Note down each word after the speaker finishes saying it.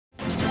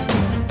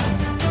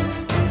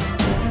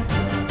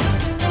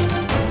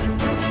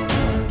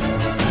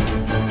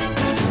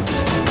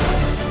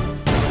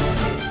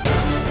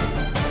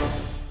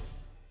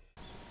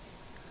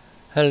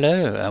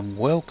Hello and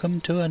welcome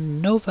to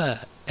another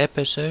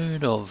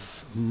episode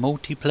of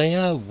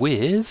Multiplayer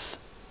with...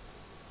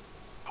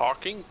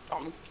 Parking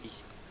Donkey.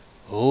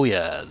 Oh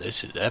yeah,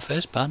 this is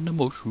FS Panda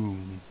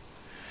Mushroom.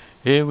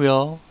 Here we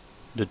are.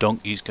 The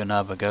donkey's gonna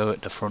have a go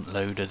at the front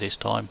loader this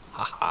time.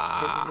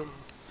 Haha.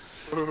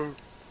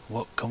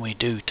 What can we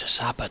do to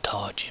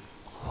sabotage him?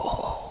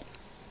 Oh.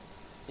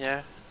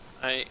 Yeah,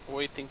 I'm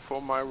waiting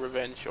for my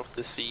revenge of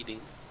the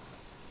seeding.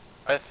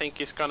 I think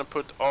he's gonna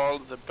put all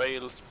the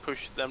bales,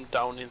 push them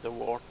down in the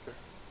water.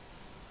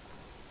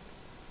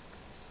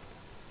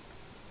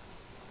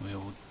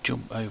 We'll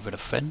jump over the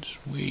fence.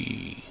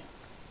 We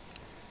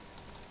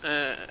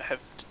Have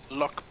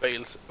lock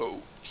bales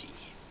OT.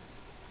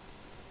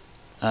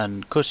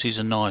 And 'cause he's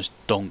a nice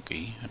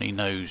donkey and he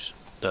knows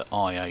that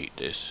I hate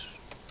this,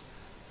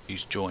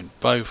 he's joined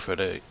both of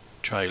the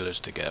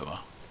trailers together.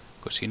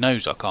 'Cause he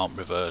knows I can't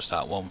reverse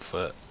that 1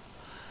 foot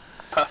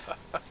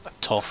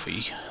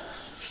toffee.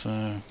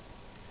 So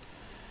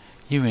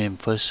you're in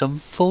for some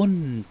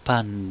fun,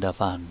 panda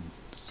fans.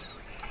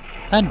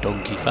 And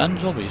donkey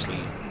fans, obviously.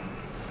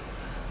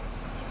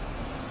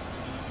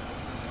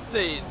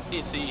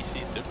 It's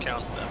easy to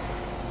count them.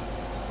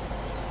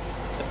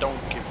 The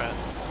donkey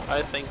fans.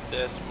 I think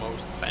there's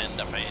most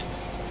panda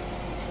fans.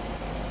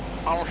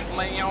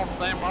 Mostly of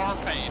them are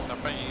panda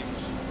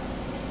fans.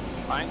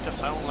 Trying to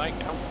sound like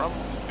I'm from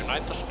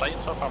United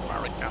States of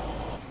America.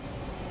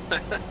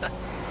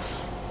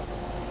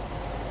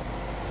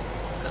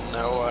 And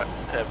now I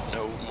have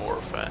no more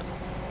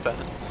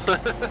fans.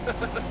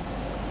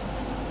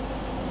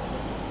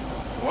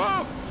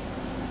 Wow!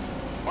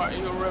 Why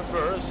you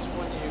reverse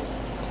when you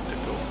want to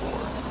go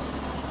forward?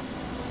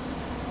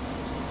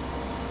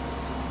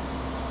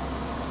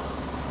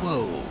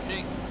 Whoa.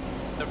 Okay.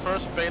 The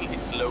first bale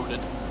is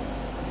loaded.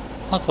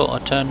 I thought I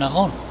turned that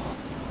on.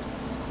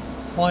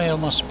 Why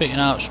am I spitting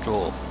out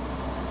straw?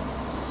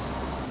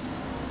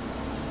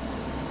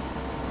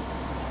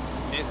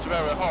 It's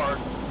very hard.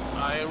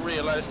 I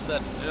realized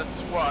that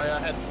that's why I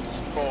had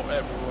straw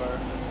everywhere.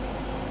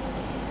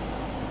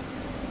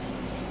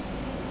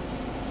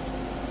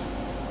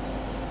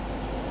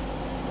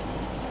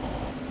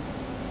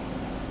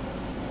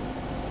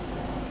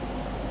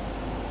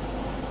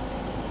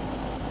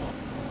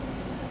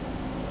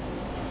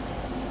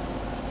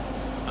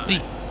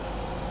 Hey.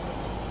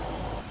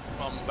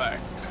 Come back.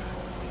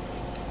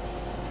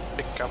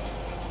 Pick up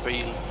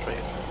bale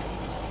trailer.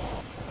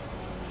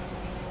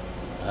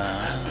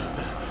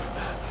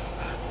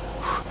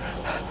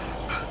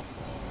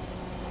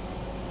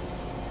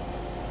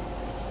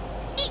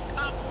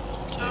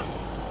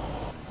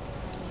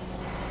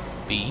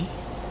 B.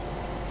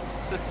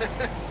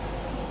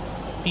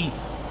 B.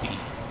 B.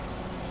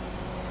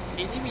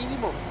 Eeny, meeny,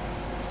 mo.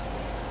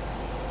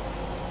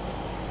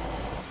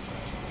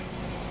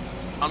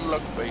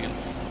 Unlock bale.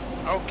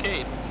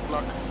 Okay, it's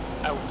locked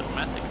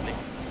automatically.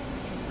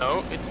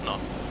 No, it's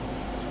not.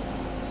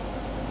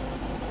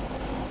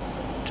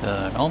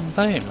 Turn on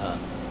baler.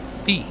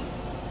 B.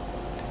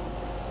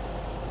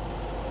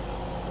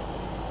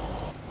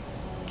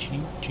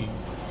 Choo choo.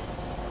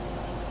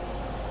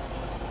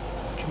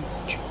 Choo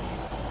choo.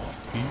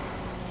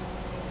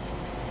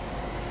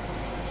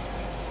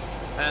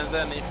 And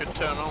then if you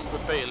turn on the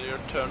bale, you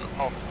turn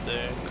off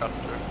the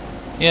cutter.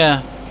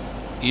 Yeah,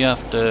 you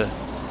have to.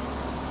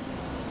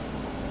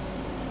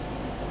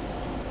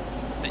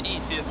 The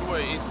easiest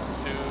way is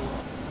to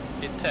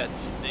detach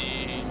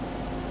the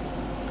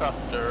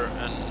cutter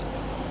and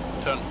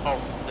turn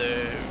off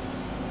the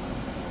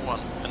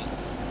one and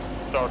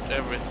start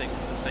everything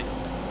at the same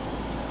time.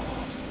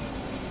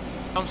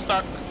 I'm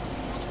stuck.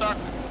 I'm stuck.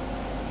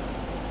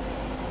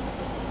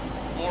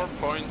 More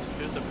points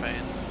to the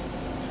pain.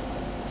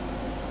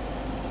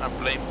 I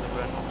blame the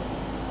Renault.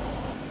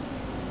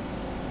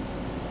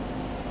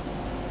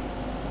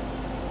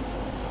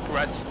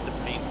 Scratch the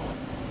paint.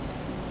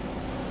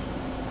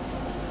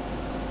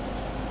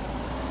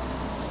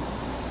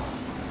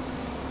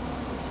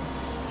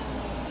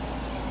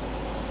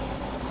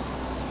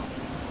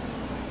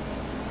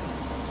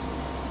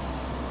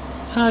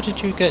 How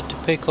did you get to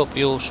pick up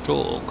your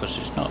straw? Because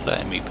it's not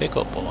letting me pick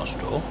up my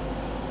straw.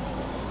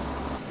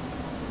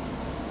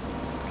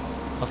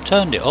 I've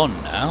turned it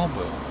on now,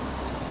 but...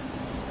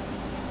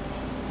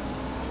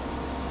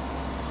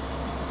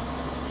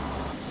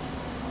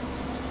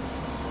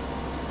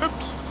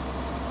 Oops.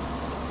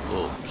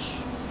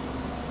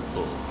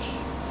 Oops.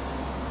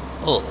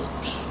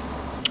 Oops.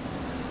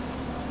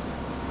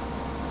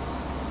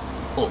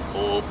 Oops.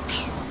 Oops.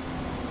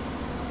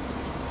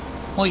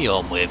 What are you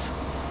on with?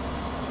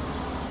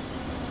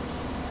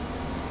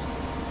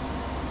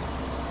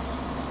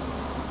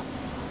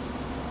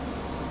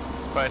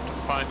 Try to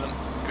find a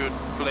good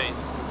place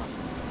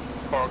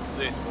to park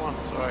this one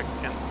so I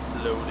can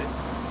load it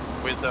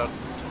without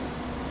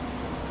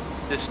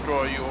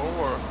destroy your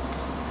work.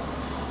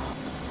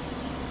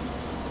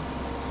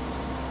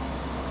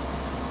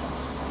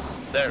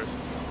 There's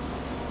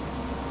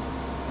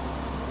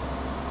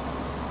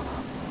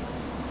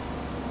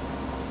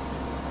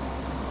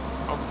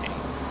okay.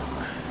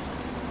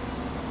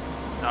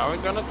 Now we're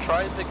gonna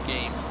try the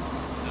game.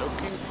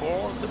 Looking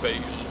for the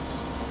base.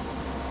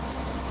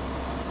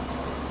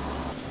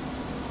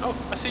 Oh,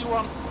 I see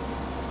one.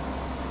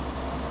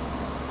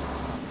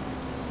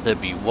 There'll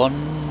be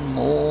one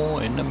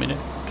more in a minute.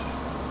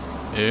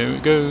 Here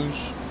it goes.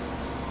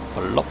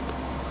 Plop.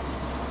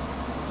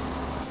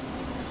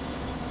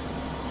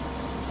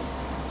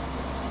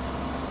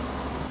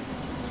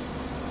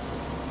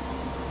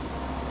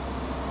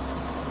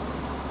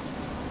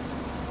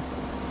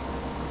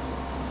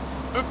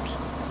 Oops.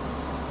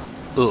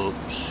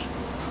 Oops.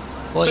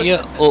 What you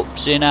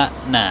oopsing at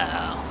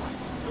now?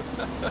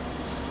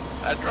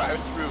 I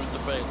drive through the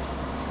base.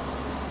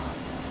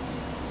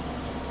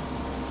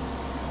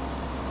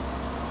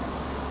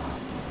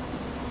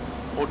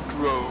 Or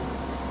drove.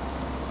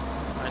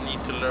 I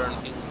need to learn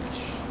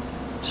English.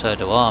 So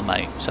do I,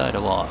 mate. So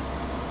do I.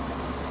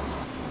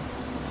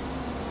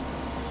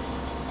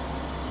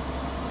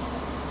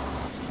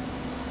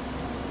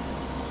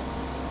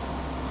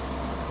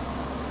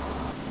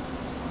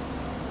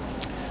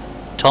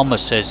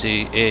 Thomas says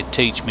he'd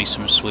teach me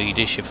some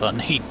Swedish if I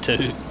need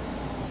to.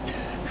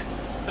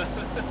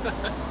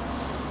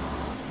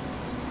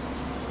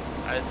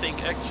 I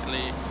think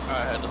actually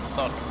I had a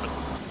thought, but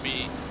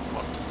we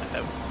want to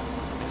have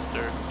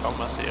Mr.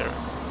 Thomas here,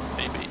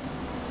 maybe.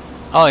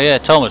 Oh yeah,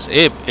 Thomas.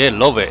 He'd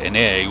love it in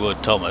here. He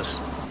would, Thomas.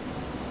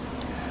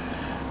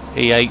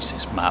 He hates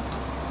this map.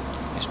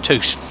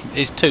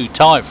 It's too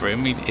tight for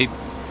him.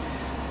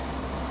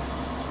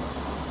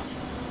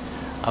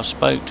 I've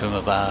spoke to him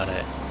about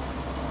it.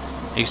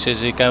 He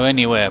says he'd go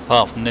anywhere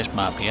apart from this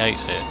map. He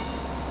hates it.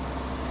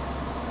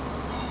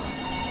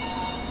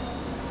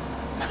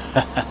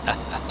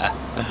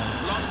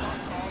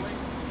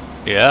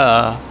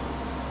 Yeah.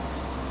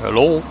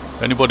 Hello?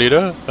 Anybody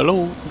there?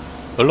 Hello?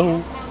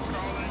 Hello?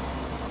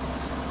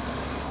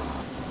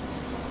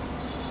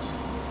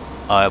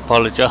 I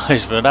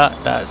apologise for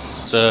that.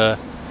 That's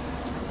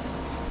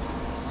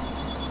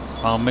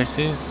our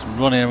missus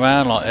running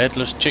around like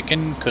headless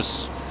chicken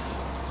because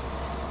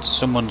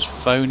someone's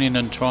phoning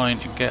and trying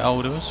to get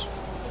hold of us.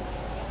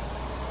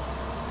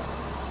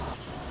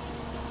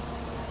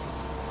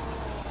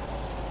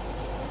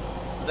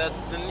 That's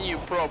the new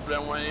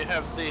problem when you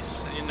have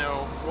this, you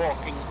know,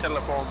 walking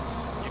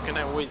telephones you can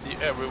have with you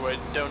everywhere, you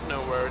don't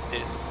know where it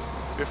is.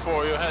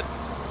 Before you had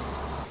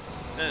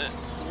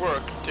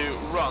work to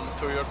run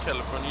to your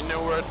telephone, you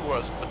know where it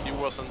was, but you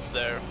wasn't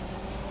there.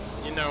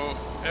 You know,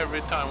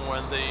 every time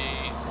when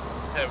they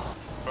have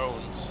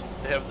phones,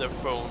 they have their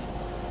phone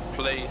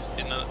placed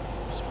in a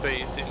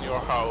space in your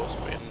house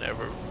where you've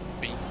never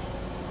been.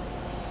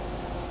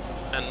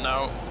 And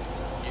now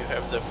you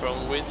have the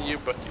phone with you,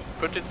 but you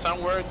put it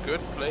somewhere, a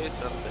good place,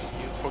 and then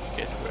you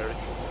forget where it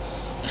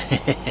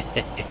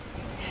was.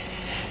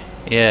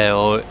 Yeah,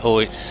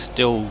 or it's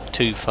still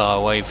too far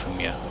away from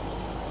you.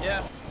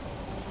 Yeah.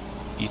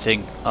 You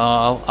think,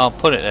 oh, I'll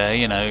put it there,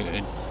 you know.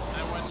 And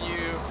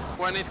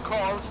when it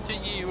calls to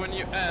you and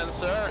you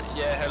answer,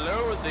 yeah,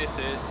 hello, this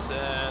is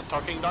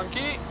Talking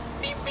Donkey.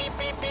 Beep, beep,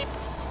 beep, beep.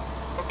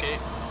 Okay,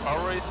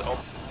 power is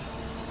off.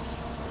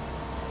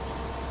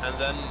 And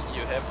then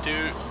you have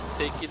to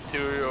take it to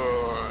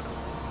your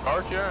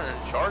charger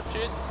and charge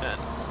it, and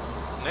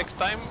next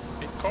time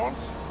it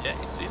calls, yeah,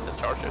 it's in the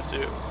charger, so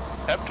you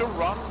have to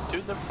run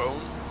to the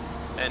phone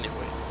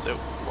anyway. So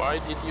why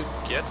did you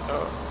get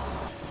a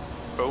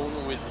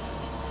phone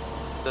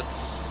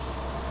that's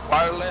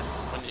wireless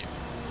when you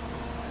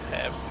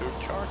have to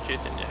charge it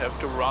and you have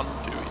to run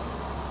to it?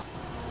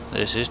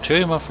 This is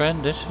true, my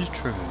friend, this is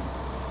true.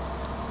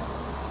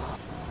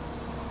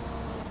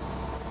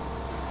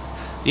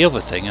 The other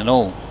thing and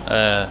all,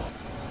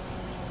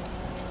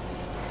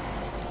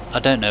 I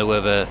don't know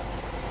whether,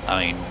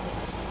 I mean,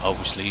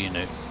 obviously, you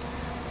know,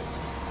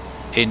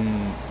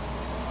 in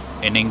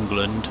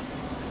England,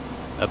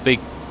 a big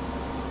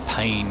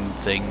pain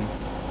thing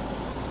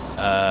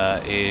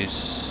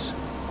is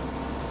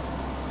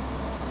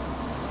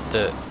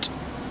that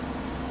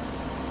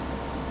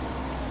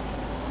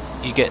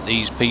you get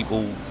these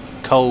people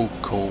cold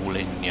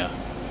calling you.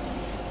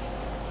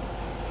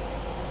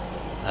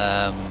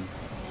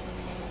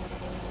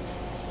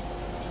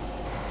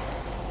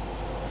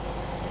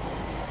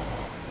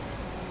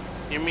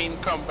 You mean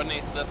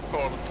companies that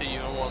call to you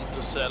and want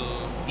to sell?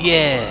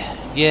 Yeah,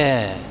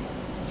 yeah.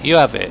 You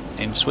have it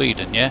in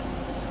Sweden, yeah?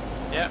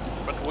 Yeah,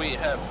 but we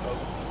have a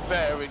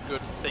very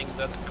good thing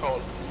that's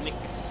called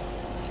Nix.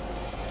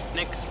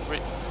 Nix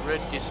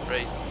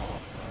Registrate.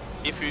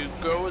 If you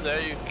go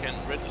there, you can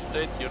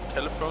register your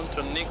telephone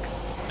to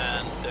Nix,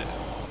 and the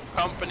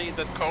company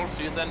that calls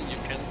you, then you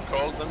can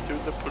call them to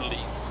the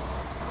police.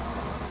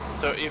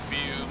 So if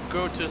you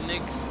go to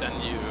Nix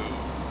and you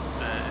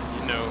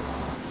know,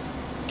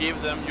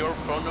 give them your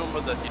phone number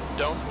that you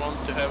don't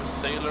want to have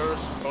sailors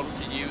call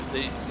to you,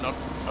 they're not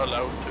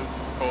allowed to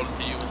call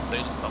to you and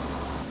say stuff.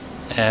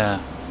 Yeah.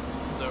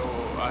 So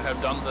I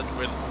have done that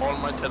with all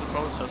my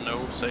telephones, so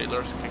no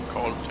sailors can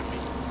call to me.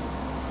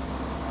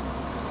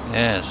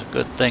 Yeah, it's a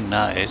good thing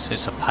that is.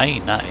 It's a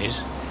pain, that is.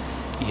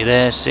 You're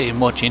there sitting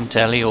watching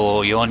telly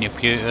or you're on your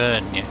computer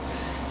and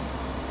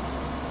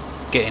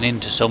getting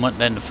into something,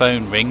 then the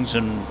phone rings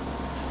and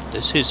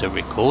this is a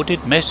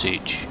recorded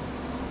message.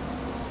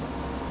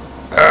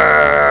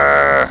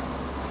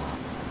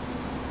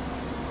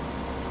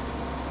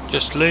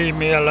 Just leave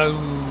me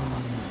alone.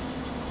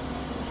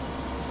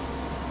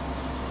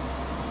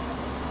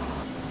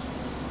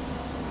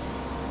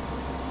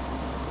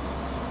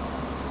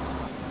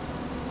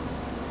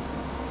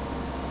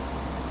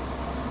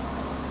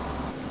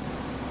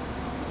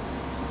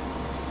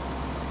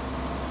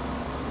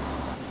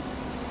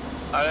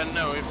 I don't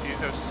know if you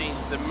have seen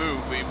the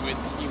movie with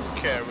Jim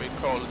Carrey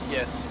called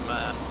Yes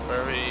Man,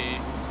 where he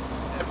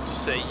have to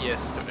say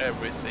yes to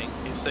everything.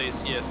 He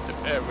says yes to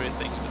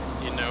everything,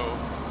 you know,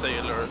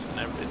 sailors and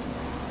everything.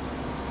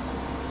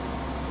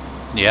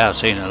 Yeah, I've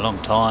seen it a long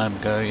time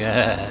ago,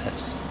 yes.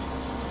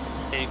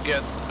 He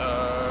gets,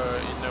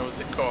 you know,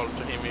 the call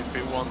to him if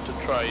he want to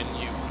try a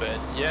new bed.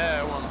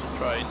 Yeah, I want to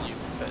try a new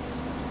bed.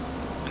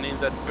 And in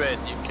that bed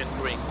you can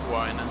drink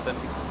wine, and then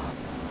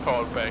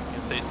call back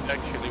and say it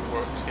actually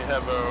works. You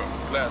have a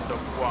glass of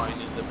wine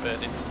in the bed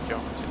and he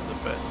jumps in the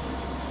bed.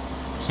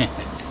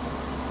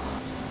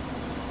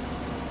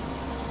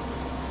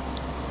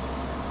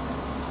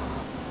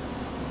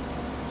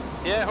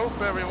 Yeah, I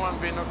hope everyone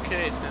been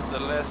okay since the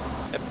last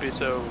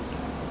episode.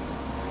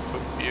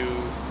 Hope you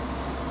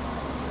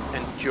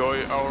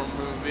enjoy our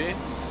movies.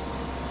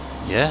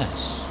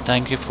 Yes,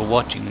 thank you for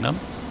watching them.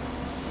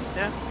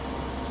 Yeah.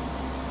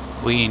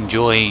 We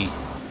enjoy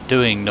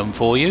doing them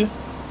for you.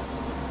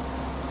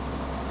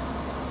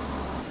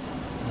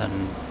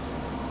 And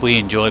we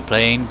enjoy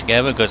playing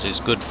together because it's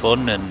good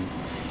fun, and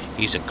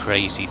he's a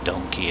crazy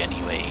donkey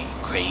anyway.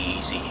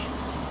 Crazy.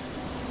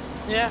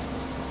 Yeah.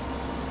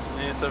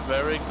 And he's a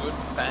very good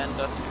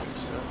panda too,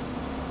 so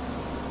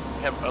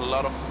we have a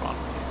lot of fun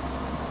here.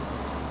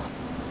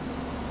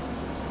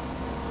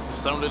 It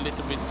sounds a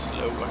little bit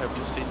slow. I have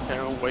to sit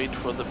here and wait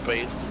for the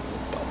bales to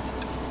go up.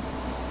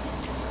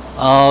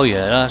 Oh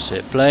yeah, that's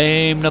it.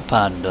 Blame the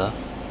panda.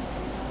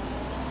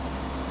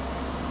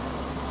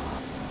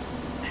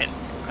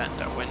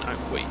 Panda, when I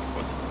wait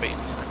for the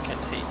bales, I can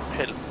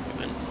help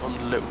you and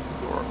unload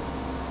your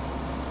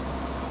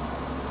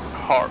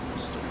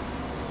harvester.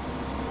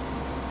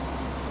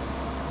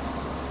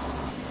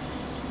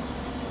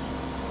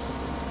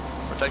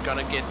 But I'm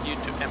gonna get you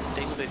to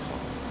emptying this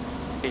one.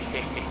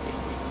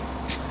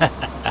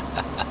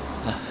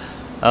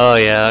 Oh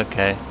yeah,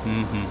 okay.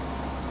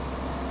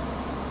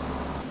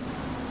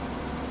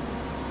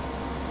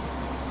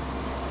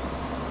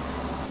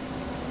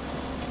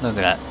 Look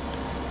at that.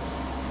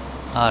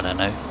 I don't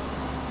know.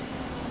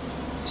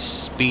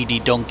 Speedy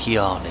Donkey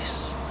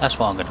Harness. That's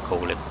what I'm going to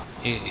call him.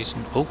 It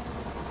isn't. Oh.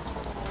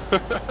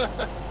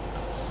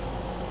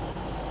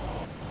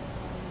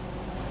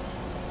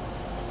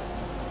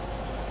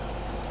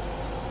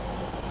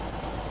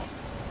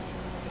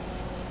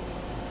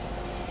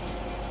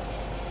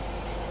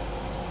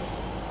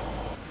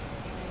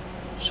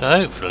 So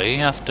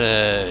hopefully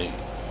after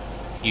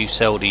you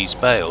sell these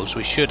bales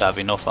we should have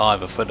enough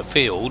either for the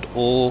field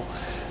or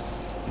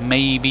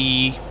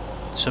maybe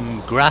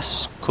some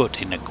grass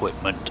cutting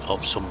equipment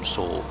of some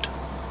sort.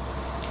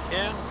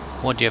 Yeah.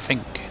 What do you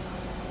think?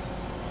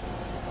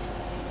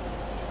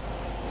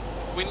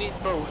 We need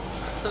both.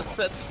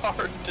 That's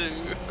hard to...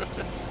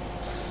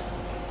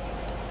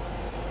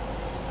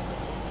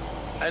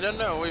 I don't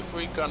know if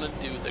we're gonna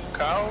do the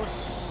cows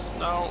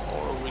now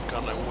or we're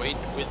gonna wait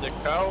with the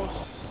cows.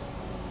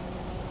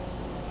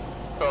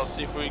 Because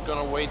if we're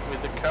gonna wait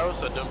with the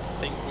cows, I don't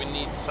think we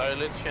need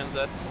silage and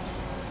that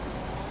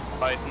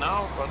right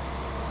now, but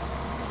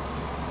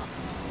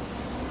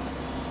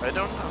I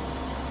don't know.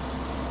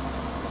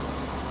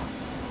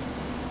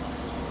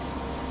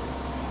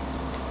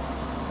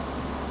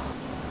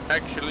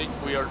 Actually,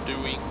 we are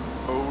doing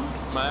old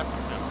map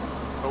and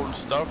old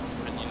stuff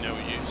and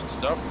used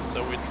stuff,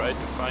 so we try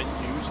to find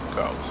used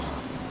cows.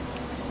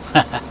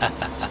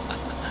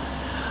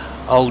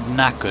 Old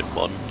knackered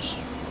ones.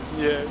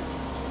 Yeah.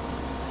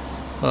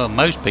 Well,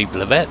 most people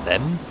have ate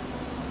them.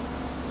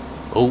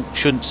 Oh,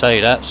 shouldn't say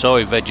that.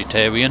 Sorry,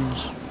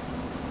 vegetarians.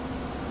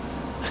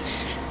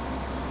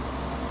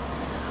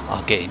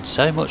 I get in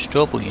so much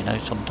trouble,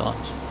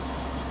 sometimes.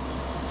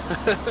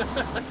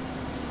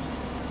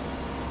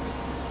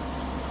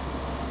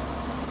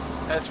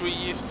 As we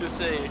used to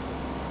say,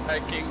 I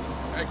can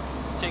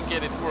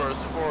get it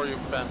worse for you,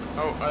 Ben.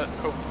 Oh, I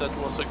hope that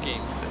was a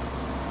game set.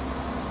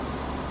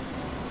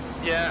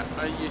 Yeah,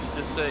 I used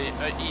to say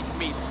I eat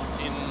meat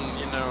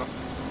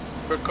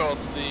because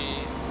the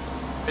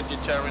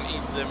vegetarian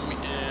eat the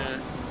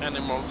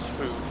animals'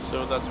 food,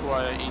 so that's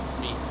why I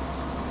eat meat.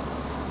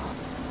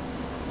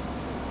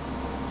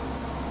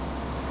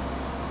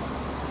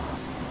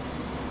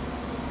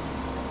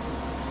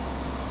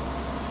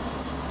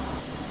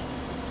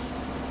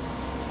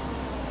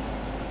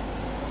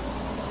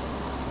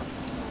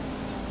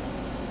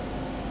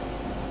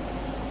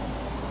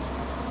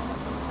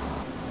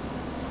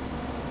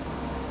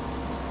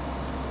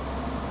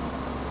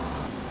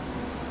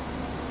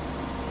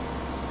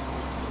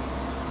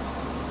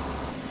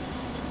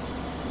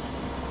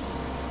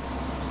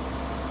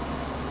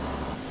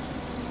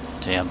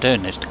 See, I'm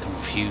doing this to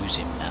confuse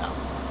him now.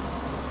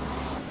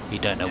 He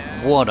don't know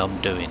what I'm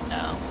doing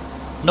now.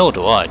 Nor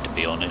do I, to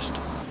be honest.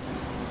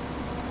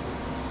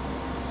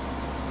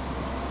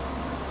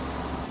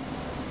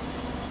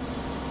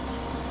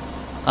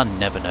 I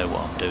never know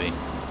what I'm doing.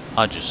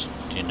 I just,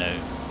 you know,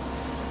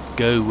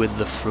 go with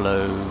the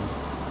flow,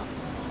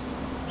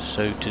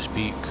 so to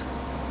speak.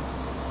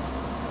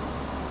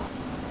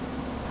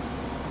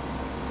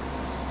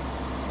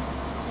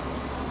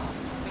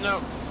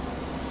 No.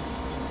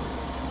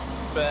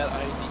 Bad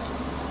idea.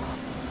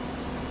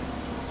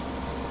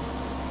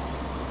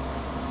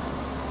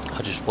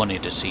 I just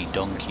wanted to see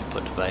Donkey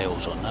put the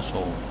veils on, that's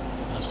all.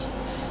 That's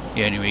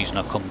the only reason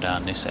I come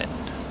down this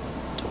end,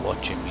 to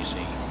watch him, you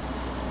see.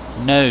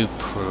 No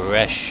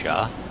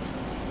pressure.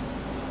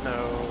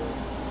 No.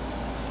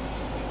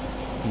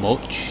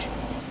 Much.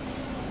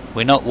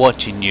 We're not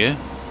watching you.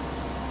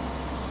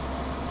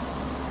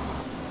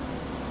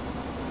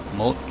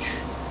 Much.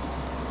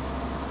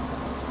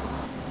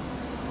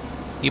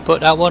 You put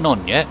that one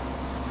on yet?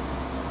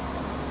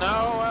 No,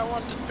 I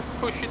wanted to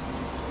push it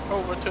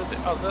over to the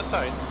other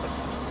side, but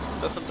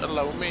it doesn't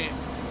allow me.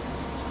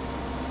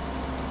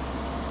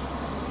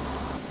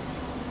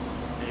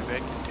 Maybe I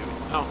can do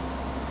it now.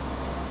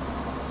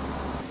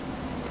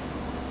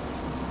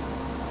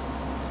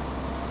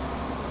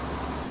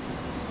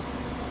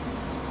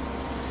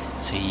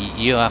 See,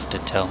 you have to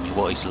tell me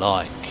what he's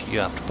like. You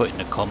have to put in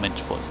the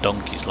comments what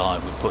Donkey's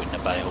like with putting the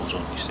bales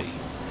on, you see.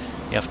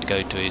 You have to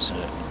go to his,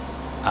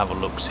 have a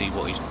look, see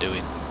what he's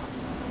doing.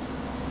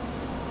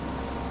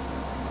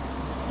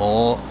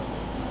 Or,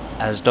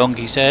 as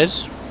Donkey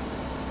says,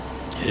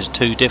 there's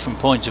two different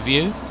points of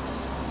view.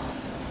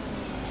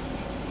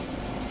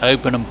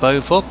 Open them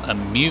both up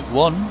and mute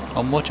one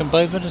and watch them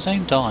both at the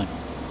same time.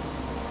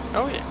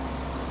 Oh yeah.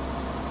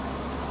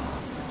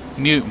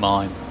 Mute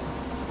mine.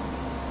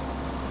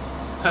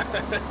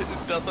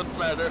 It doesn't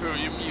matter who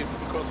you mute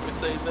because we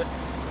say the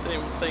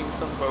same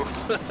things on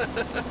both.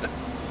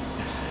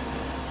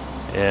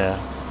 Yeah.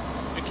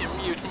 You can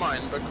mute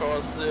mine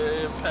because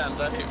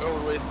Panda he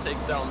always take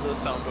down the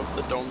sound of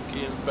the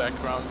donkey in the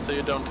background so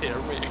you don't hear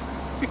me.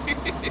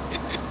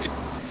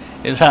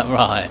 Is that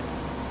right?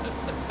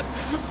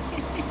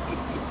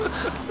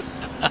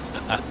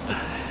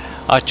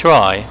 I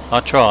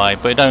try,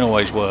 but it don't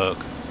always work.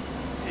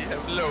 You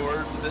have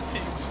lowered the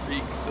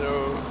TeamSpeak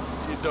so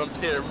you don't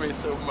hear me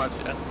so much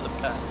as the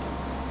Panda.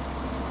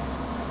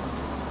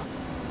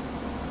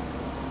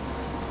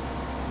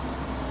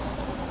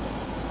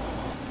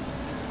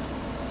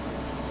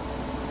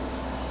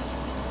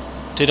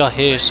 Did I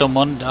hear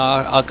someone?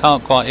 I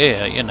can't quite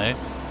hear, you know.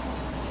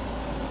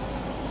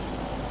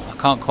 I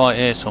can't quite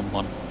hear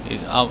someone.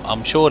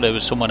 I'm sure there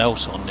was someone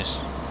else on this.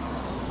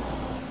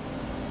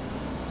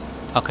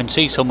 I can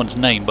see someone's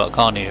name, but I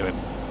can't hear him.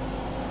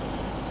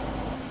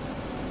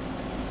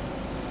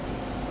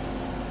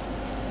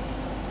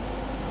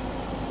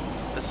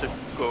 As it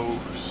goes.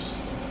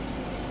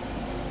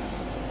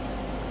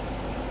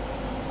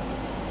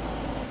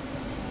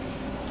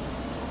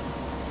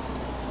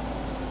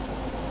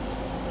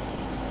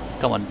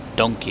 Come on,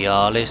 Donkey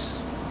Arliss.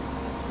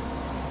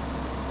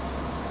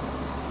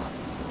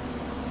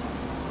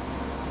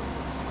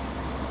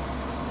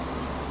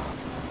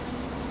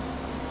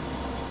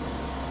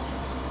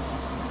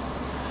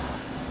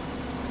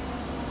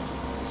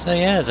 So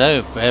yeah,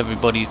 so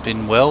everybody's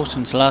been well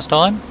since the last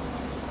time.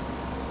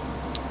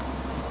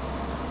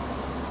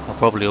 I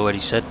probably already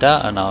said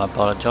that and I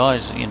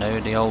apologise, you know,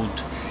 the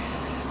old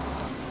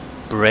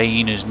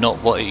brain is not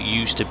what it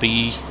used to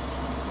be.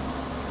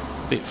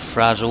 A bit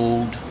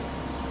frazzled.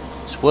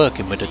 It's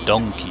working with a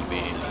donkey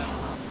really.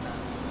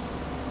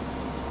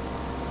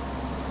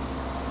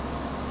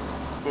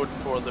 Good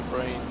for the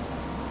brain.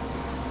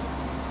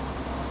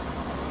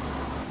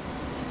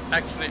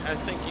 Actually, I'm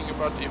thinking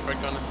about if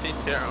I'm gonna sit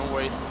here and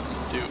wait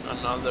and do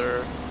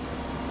another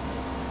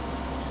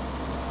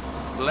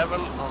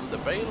level on the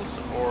bales,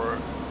 or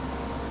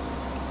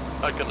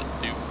I'm gonna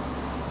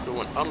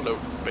do an unload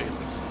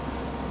bales.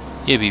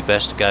 It'd be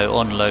best to go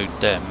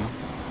unload them,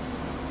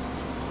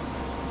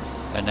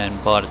 and then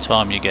by the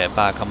time you get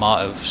back I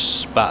might have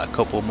spat a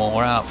couple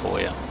more out for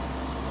you.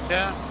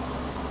 Yeah.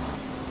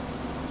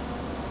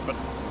 But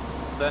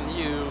then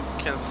you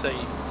can say,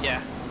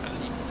 yeah, I'll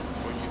leave it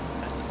for you.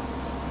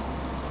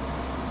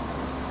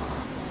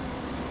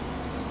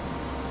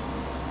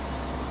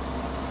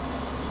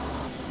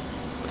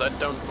 But I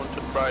don't want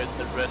to drive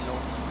the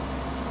Renault.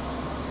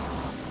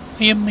 What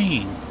do you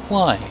mean?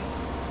 Why?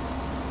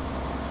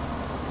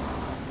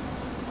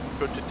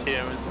 Put it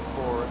here in the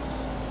forest.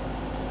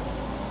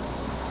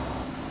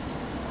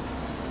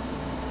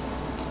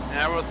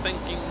 I was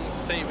thinking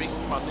saving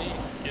money,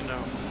 you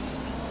know.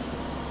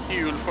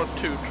 Fuel for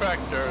 2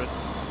 tractors.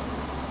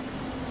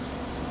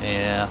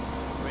 Yeah.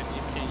 When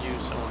you can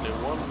use only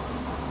one.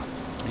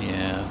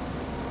 Yeah.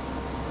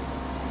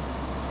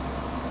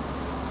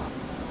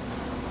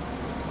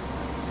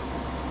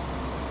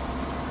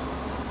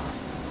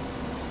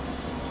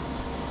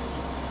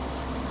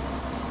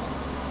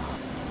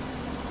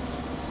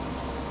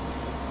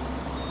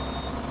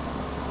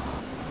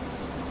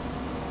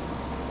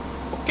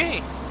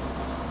 Okay,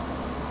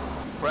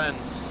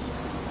 friends.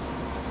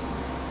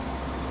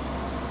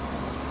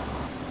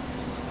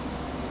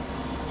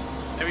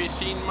 Have you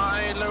seen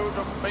my load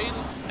of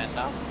bales,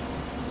 Panda?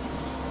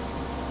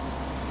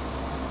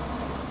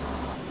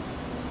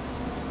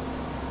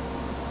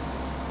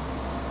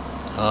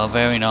 Oh,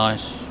 very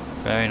nice,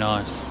 very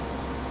nice.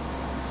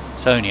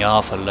 It's only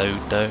half a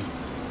load though.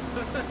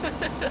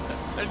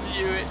 I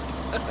knew it.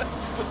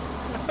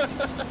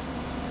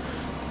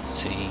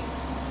 See.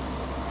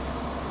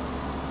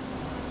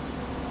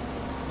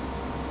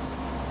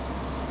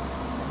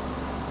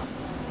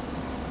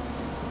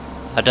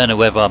 I don't know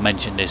whether I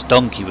mentioned this.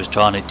 Donkey was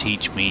trying to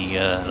teach me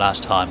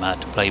last time how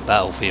to play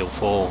Battlefield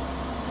 4.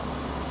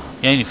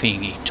 The only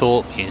thing he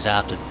taught me is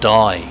how to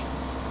die.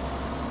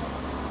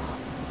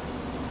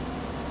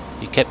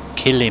 He kept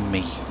killing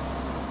me.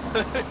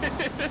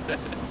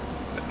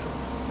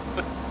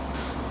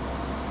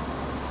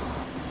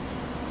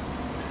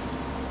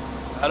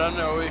 I don't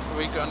know if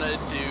we're gonna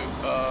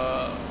do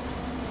a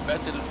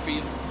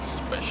Battlefield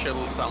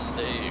special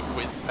someday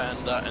with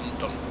Panda and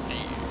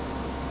Donkey.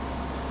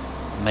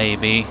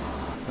 Maybe.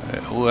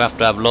 We'll have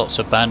to have lots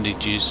of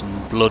bandages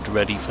and blood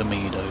ready for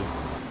me though.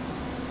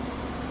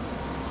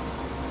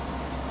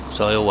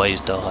 So I always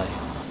die.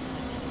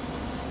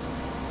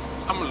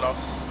 I'm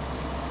lost.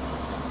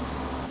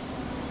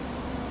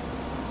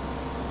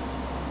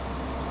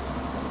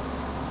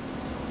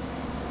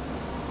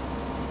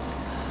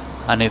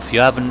 And if you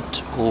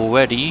haven't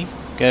already,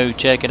 go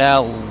check it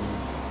out.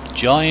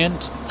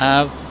 Giant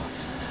have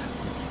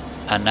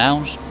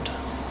announced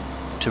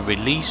to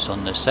release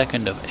on the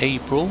 2nd of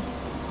April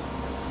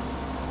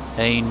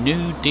a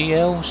new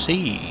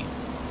DLC.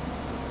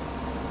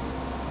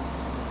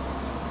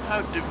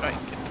 How do I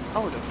get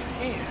out of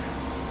here?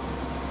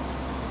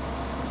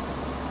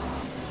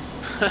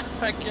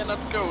 I cannot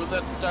go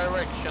that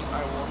direction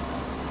I want.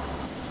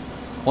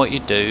 What you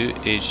do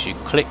is you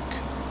click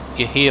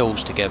your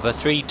heels together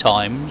 3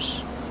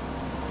 times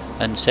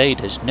and say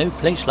there's no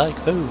place like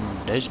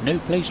home, there's no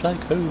place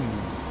like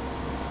home.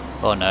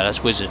 Oh no,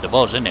 that's Wizard of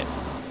Oz, isn't it?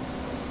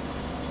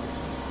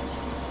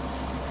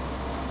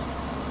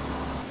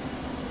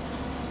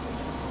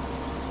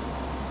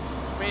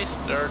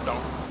 Mr.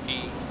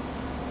 Donkey.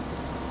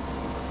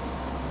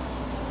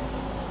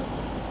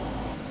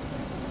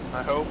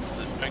 I hope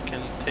that I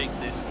can take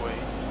this way.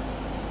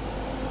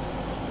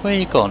 Where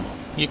you gone?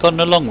 You gone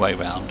the long way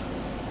round?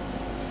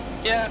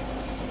 Yeah.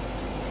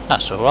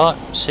 That's alright,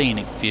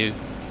 scenic view.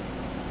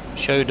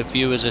 Show the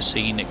viewers a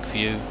scenic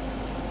view.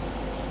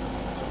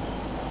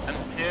 And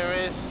here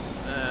is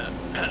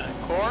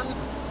corn.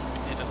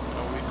 We didn't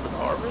know we could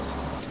harvest.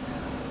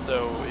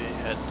 So we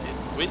had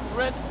it with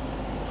red.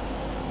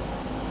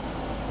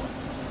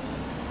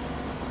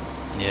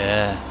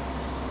 Yeah.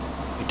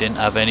 We didn't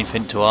have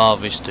anything to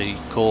harvest the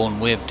corn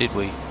with, did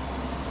we?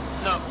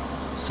 No.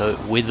 So it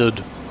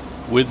withered.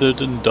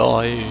 Withered and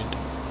died.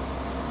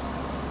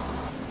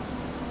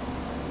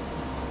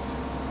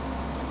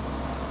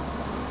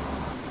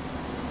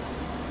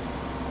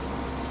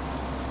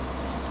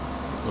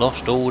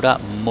 Lost all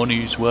that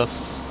money's worth.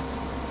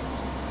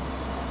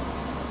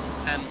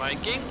 And my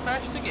game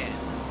crashed again.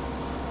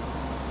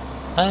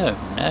 Oh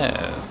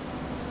no.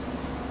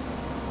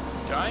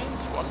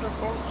 Giants,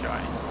 wonderful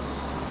giants.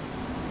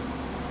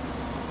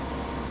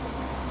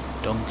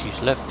 Donkey's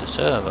left the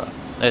server.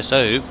 Let's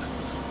hope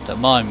that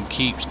mine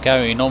keeps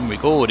carrying on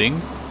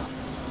recording.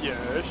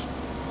 Yes.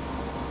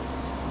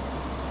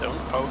 Don't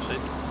pause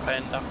it,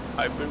 Panda.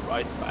 I'll be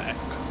right back.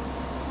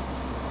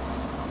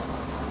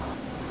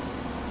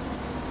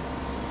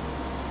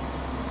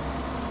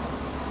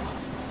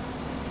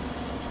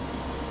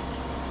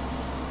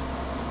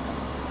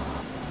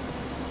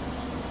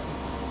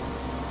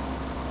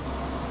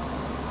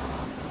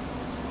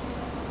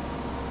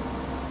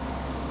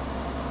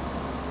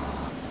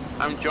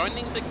 I'm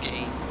joining the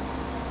game.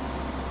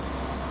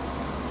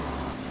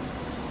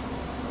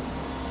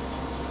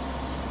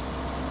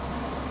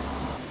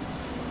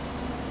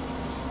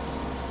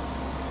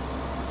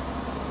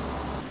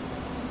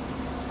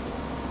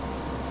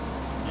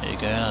 There you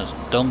go, that's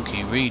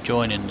Donkey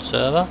rejoining the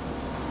server.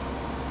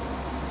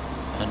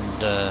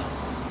 And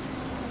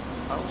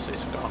How's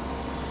this gone?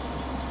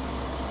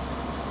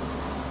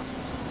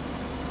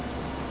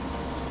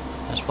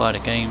 that's why the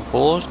game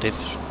paused. If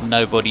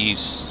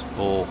nobody's,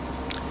 or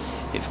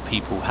if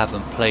people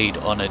haven't played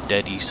on a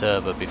Deady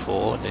server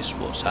before, this is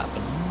what's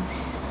happened.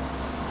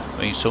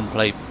 I mean, some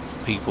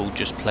people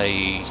just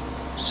play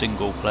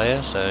single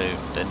player, so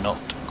they're not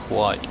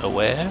quite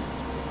aware.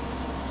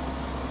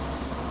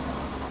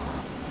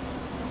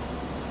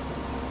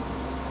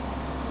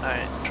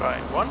 I try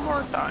one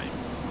more time.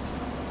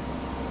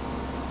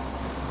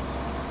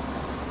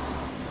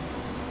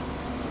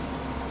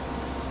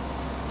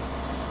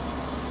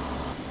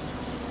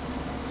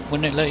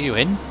 Wouldn't it let you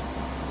in?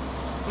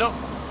 No.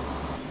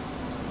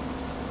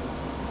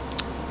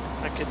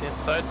 I get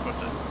inside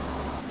button.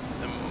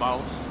 The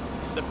mouse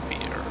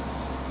disappears.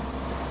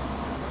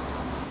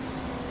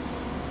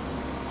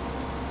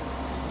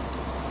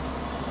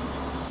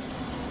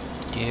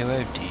 dear,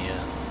 oh dear.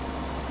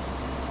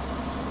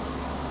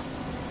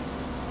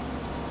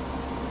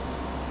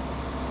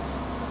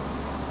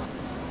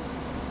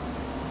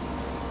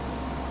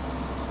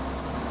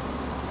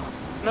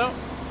 No,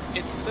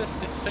 it says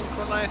it's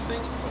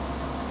synchronizing, but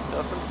it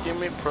doesn't give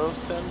me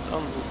percent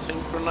on the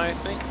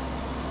synchronizing.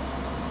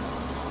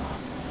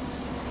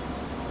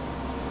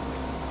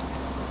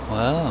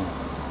 Wow.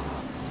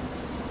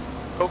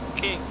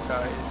 Okay,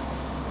 guys,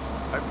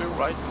 I'll be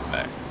right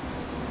back.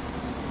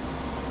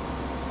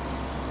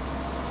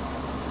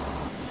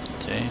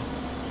 See?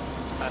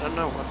 I don't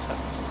know what's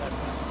happening there.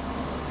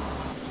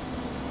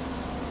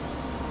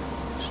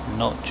 It's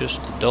not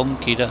just the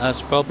donkey that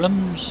has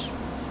problems.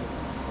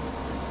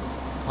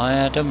 I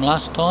had them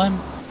last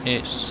time.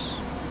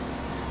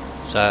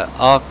 So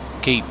I'll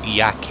keep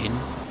yakking,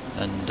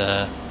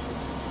 and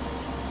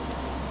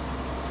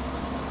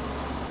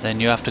then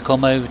you have to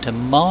come over to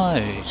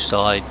my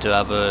side to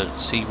have a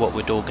see what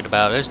we're talking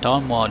about this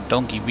time while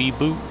donkey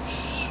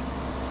reboots.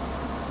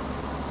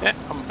 Yeah,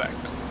 I'm back.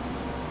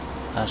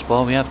 That's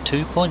why we have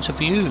 2 points of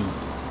view.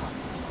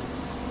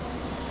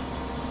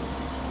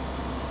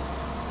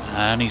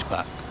 And he's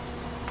back.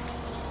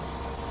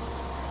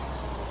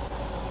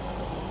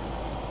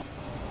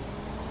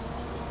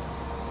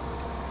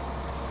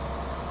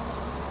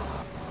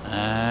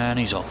 And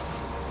he's off.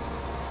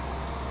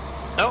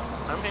 No,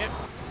 I'm here.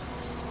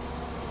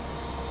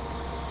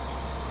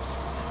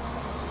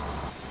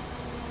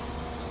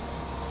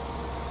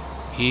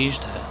 He's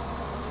there.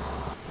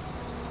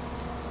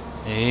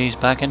 He's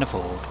back in the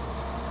Ford.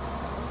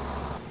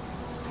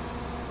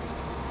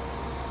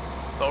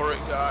 Sorry,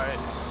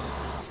 guys.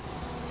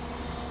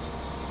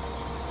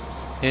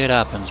 It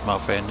happens, my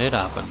friend, it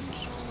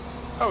happens.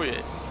 Oh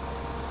yes.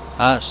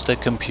 That's the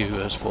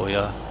computers for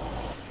you.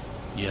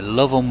 You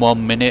love them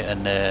 1 minute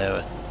and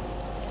they're...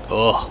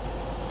 oh,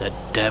 the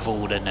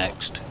devil the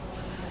next.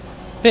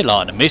 Bit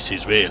like the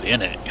missus really,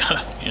 isn't it?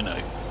 You know.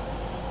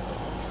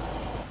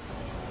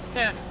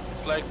 Yeah,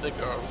 it's like the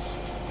girls.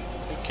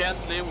 You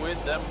can't live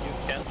with them, you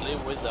can't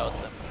live without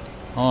them.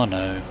 Oh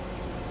no.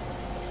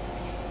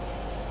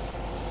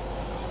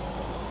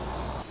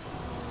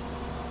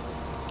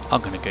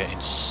 I'm gonna get in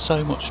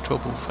so much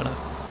trouble for that.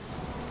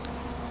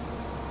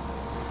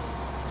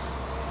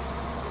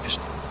 It's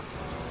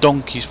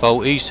Donkey's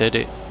fault, he said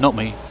it, not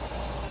me.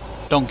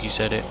 Donkey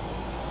said it.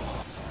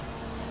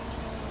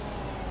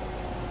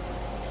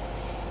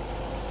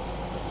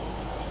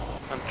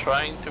 I'm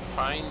trying to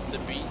find the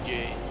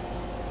BJ.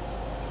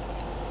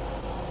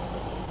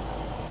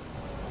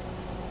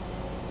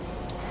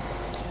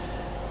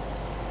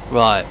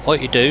 Right,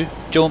 what you do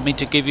you want me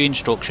to give you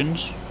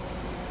instructions?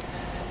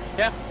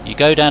 Yeah. You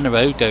go down the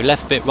road, go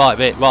left bit, right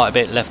bit, right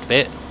bit, left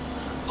bit,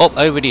 up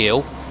over the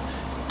hill,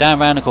 down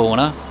round the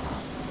corner,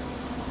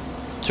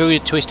 through your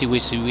twisty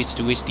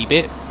wisty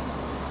bit,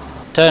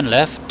 turn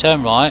left,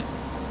 turn right,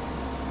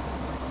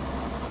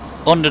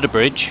 under the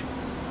bridge,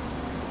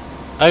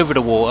 over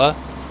the water,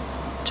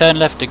 turn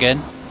left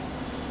again,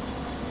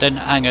 then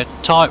hang a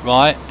tight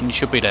right and you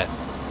should be there.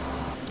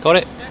 Got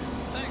it? Yeah,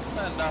 thanks,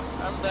 Panda.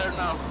 I'm there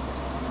now.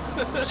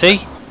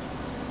 See?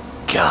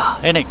 Gah,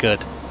 ain't it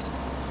good?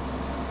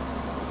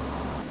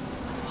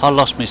 I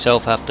lost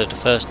myself after the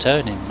first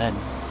turning then.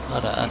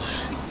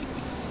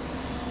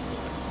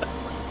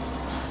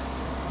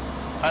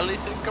 I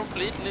listened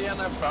completely and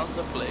I found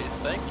the place.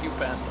 Thank you,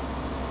 Panda.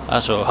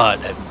 That's alright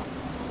then.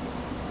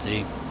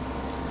 See?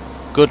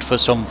 Good for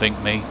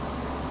something, me.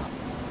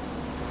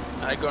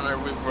 I'm gonna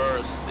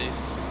reverse this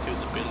to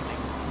the building.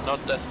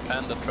 Not as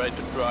Panda tried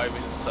to drive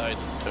inside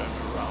and turn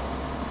around.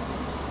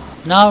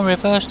 No, I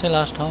reversed it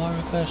last time, I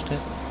reversed it.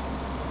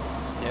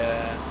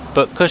 Yeah.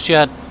 But because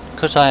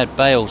I had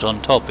bales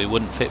on top, it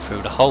wouldn't fit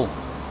through the hole.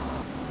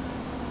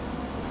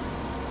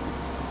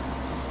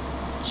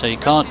 So you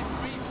can't...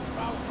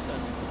 23,000.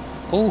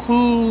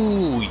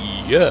 Oh,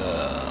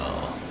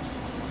 yeah.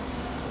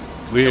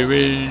 We're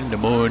in the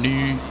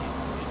morning.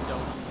 We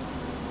don't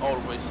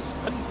always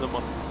spend the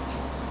money.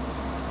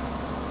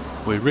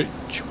 We're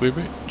rich, we're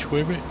rich,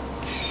 we're rich.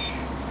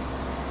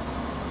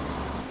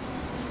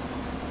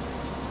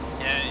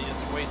 Yeah,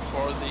 just wait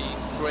for the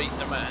great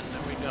demand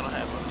and we're gonna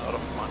have a lot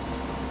of money.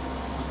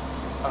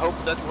 I hope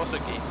that was a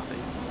game save.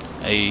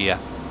 Yeah.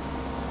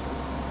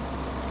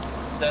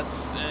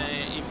 That's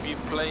if you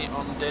play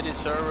on Daddy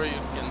server,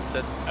 you can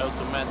set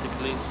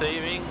automatically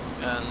saving,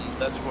 and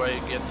that's where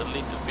you get a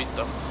little bit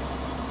of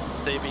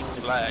saving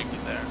lag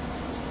there.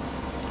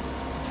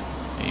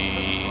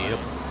 Yep.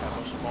 Have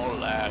a small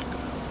lag.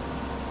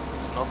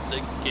 It's not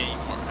the game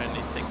or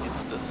anything,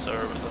 it's the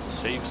server that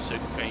saves the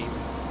game.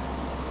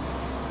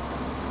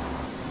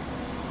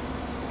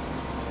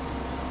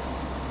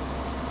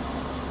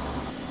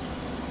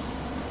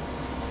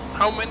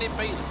 How many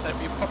bales have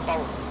you popped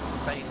out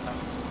playing now?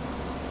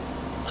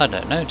 I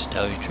don't know, to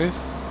tell you the truth.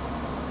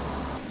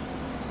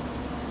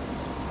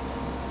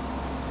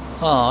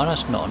 Oh,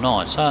 that's not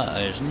nice.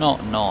 That is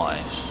not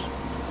nice.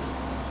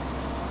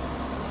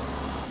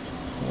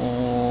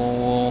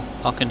 Oh,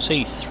 I can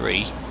see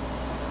 3.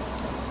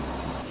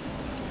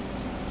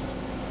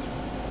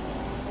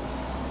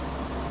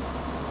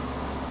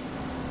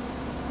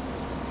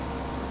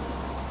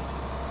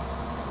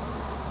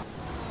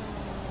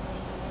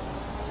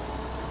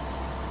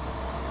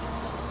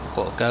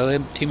 Gotta go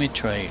empty my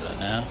trailer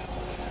now.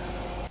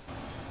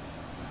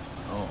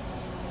 Oh.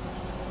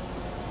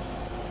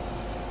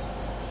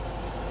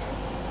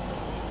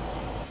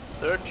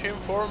 Searching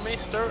for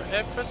Mr.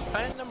 FS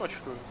Panda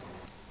Mushroom.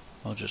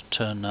 I'll just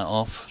turn that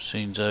off,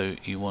 seeing though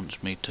he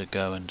wants me to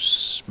go and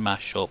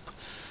smash up,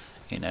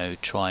 you know,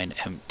 try and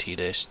empty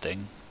this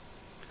thing.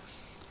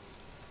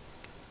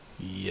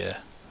 Yeah,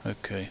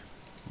 okay,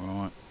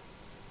 right.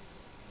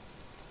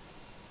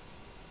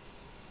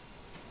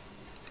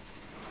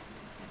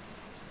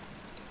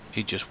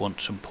 He just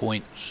wants some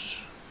points.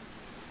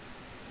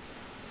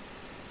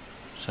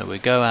 So we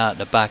go out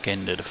the back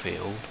end of the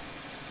field.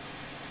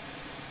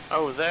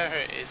 Oh, there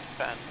is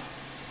Panda.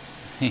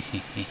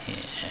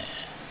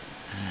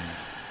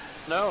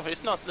 No,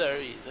 he's not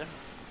there either.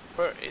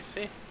 Where is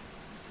he?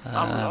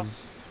 I'm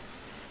lost.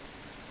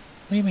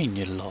 What do you mean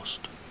you're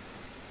lost?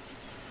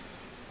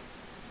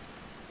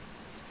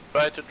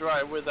 Try to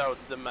drive without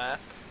the map.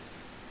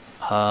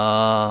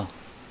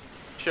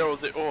 Show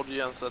the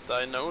audience that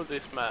I know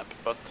this map,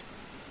 but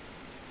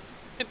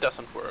it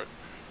doesn't work.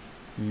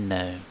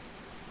 No.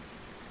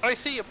 I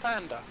see a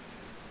panda.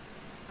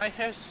 I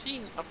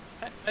see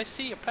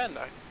a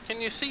panda.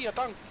 Can you see a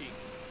donkey?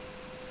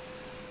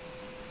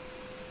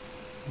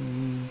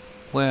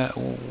 Where?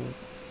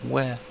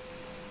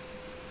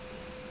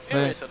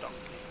 Here is a donkey.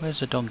 Where's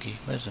the donkey?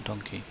 Where's the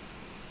donkey?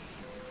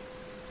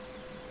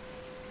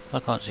 I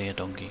can't see a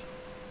donkey.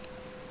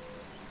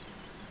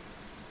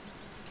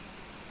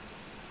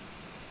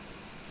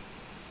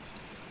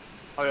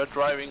 Are you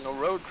driving a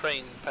road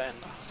train,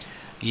 Panda?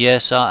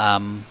 Yes, I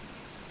am.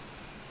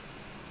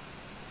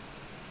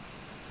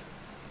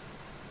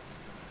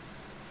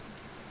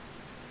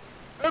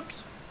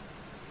 Oops!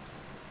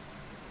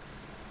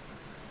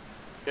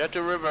 You have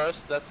to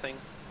reverse that thing.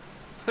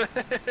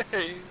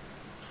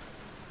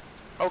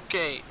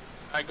 Okay,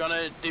 I'm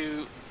gonna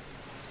do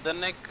the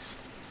next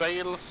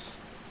bales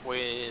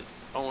with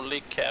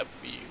only cab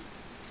view.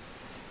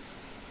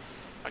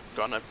 I'm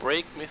gonna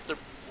break Mr.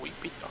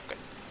 Weepy Docket.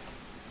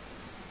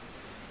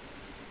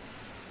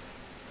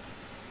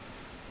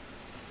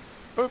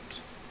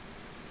 Oops.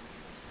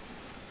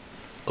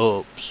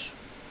 Oops.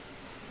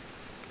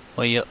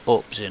 Where you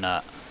upsing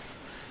at?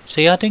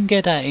 See, I didn't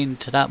get that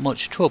into that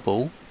much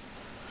trouble.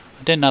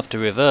 I didn't have to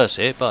reverse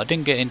it, but I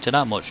didn't get into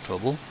that much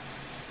trouble.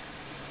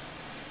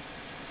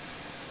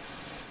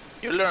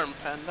 You learn,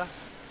 Panda.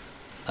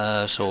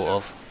 Sort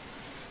of.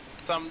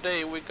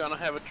 Someday we're gonna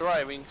have a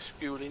driving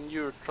school in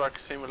Euro Truck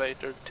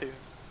Simulator too.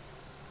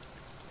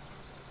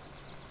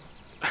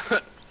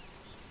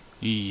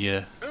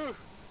 Yeah. Ooh.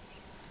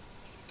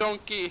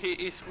 Donkey, he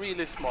is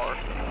really smart.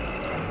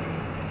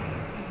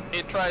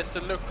 He tries to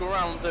look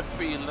around the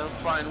field and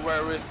find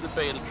where is the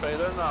bale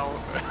trailer now.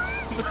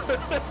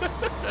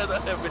 And I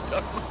have it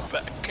on my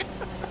back.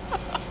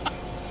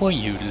 What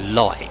you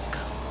like?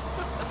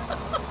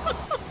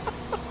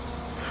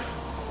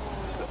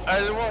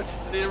 I watched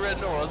the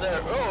Renault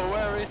there. Oh,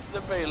 where is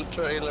the bale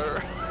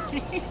trailer?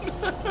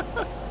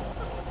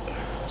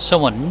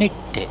 Someone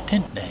nicked it,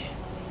 didn't they?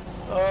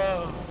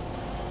 Oh.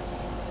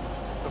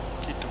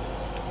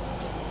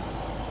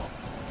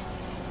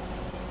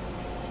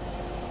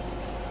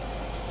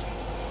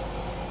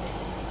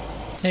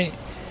 They...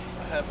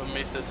 I have a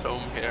Mrs.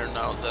 Home here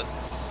now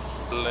that's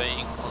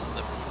laying on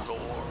the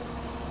floor,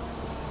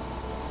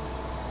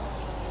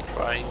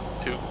 trying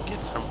to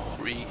get some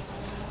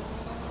breath.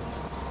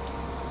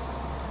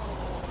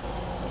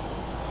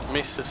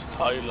 Mrs.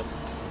 Thailand.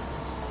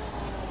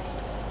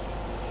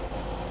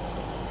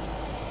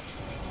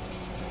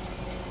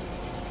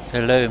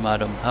 Hello,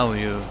 madam. How are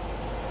you?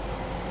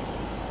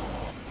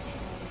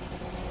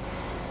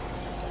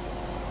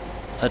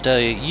 I tell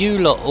you, you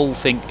lot all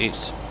think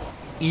it's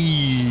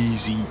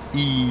easy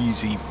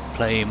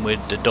playing with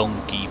the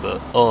donkey, but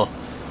oh,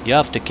 you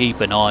have to keep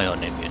an eye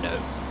on him, you know.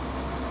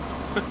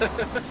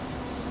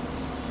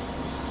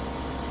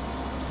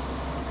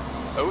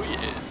 Oh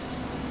yes.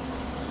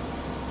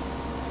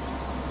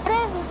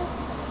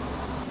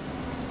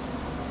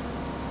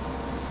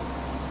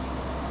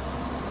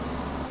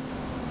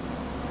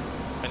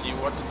 Can you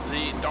watch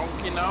the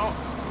donkey now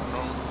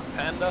from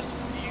Panda's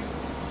view?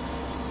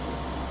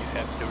 You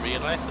have to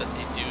realize that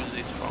they do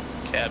this from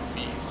cab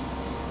view.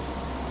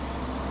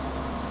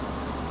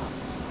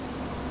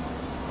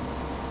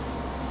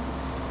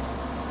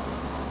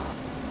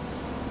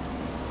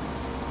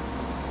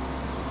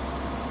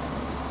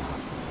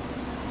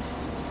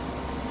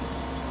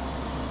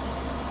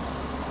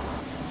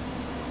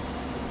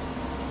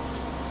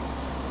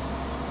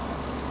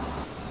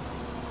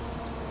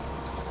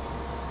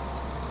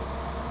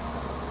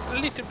 A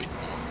little bit more.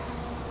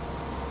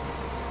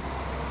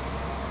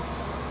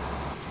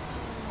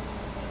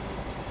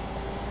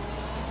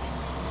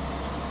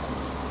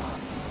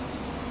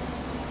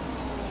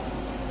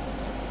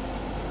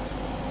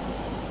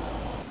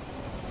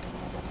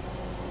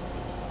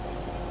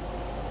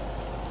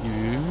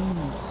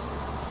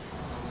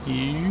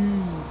 You.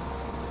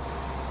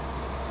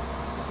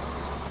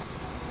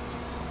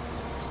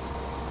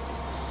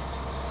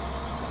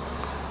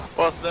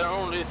 Was there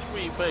only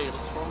 3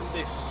 bales from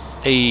this?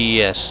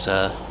 Yes,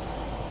 sir.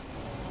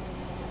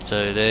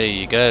 So there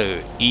you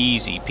go.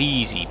 Easy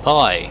peasy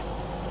pie.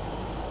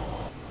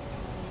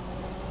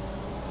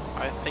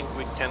 I think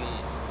we can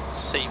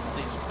save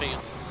these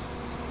bales.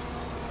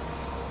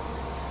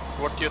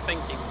 What are you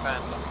thinking,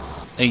 Panda?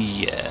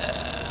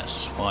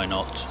 Yes, why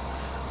not?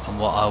 And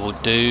what I will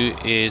do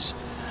is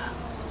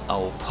I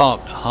will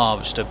park the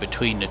harvester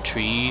between the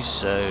trees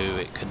so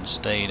it can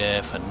stay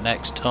there for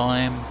next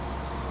time.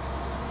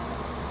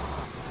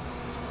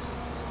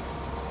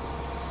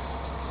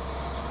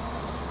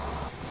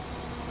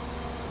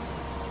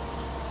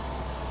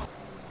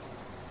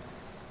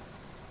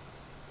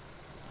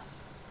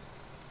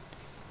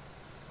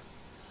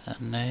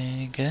 And there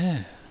you go.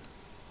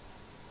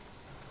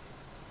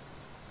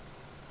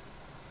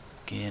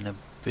 Getting a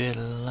bit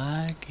of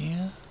lag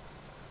here.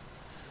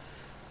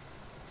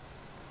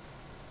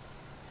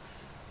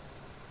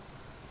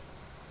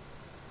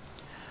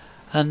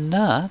 And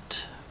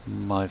that,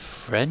 my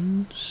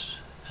friends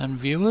and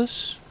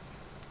viewers,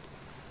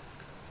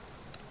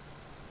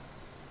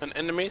 And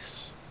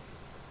enemies?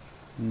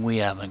 we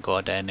haven't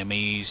got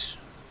enemies.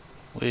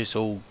 It's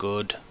all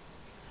good.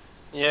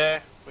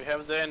 Yeah, we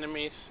have the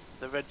enemies,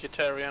 the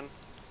vegetarian.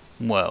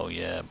 Well,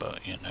 yeah,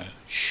 but you know,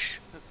 shh.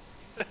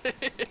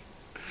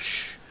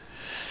 Shh.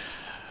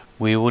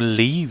 We will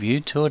leave you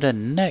to the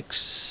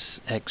next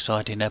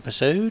exciting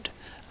episode,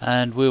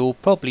 and we'll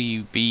probably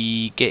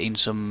be getting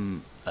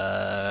some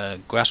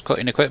grass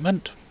cutting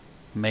equipment,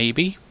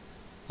 maybe,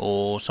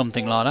 or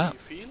something like that,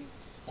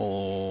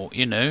 or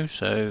you know,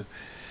 so.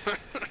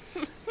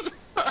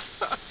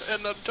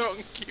 And a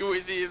donkey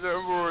with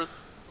even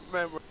worse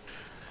memory.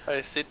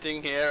 I'm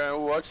sitting here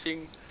and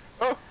watching.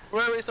 Oh,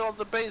 where is all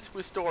the bales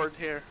we stored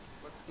here?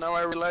 But now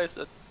I realize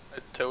that I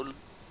told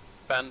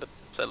Panda to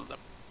sell them.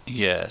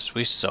 Yes,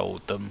 we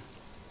sold them.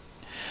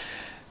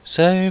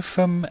 So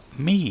from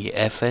me,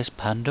 FS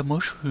Panda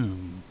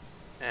Mushroom.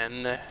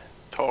 And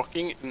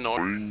talking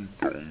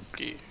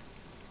non-donkey.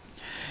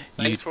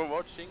 Thanks for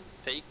watching.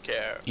 Take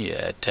care.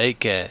 Yeah, take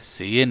care.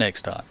 See you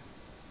next time.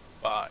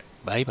 Bye.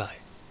 Bye bye.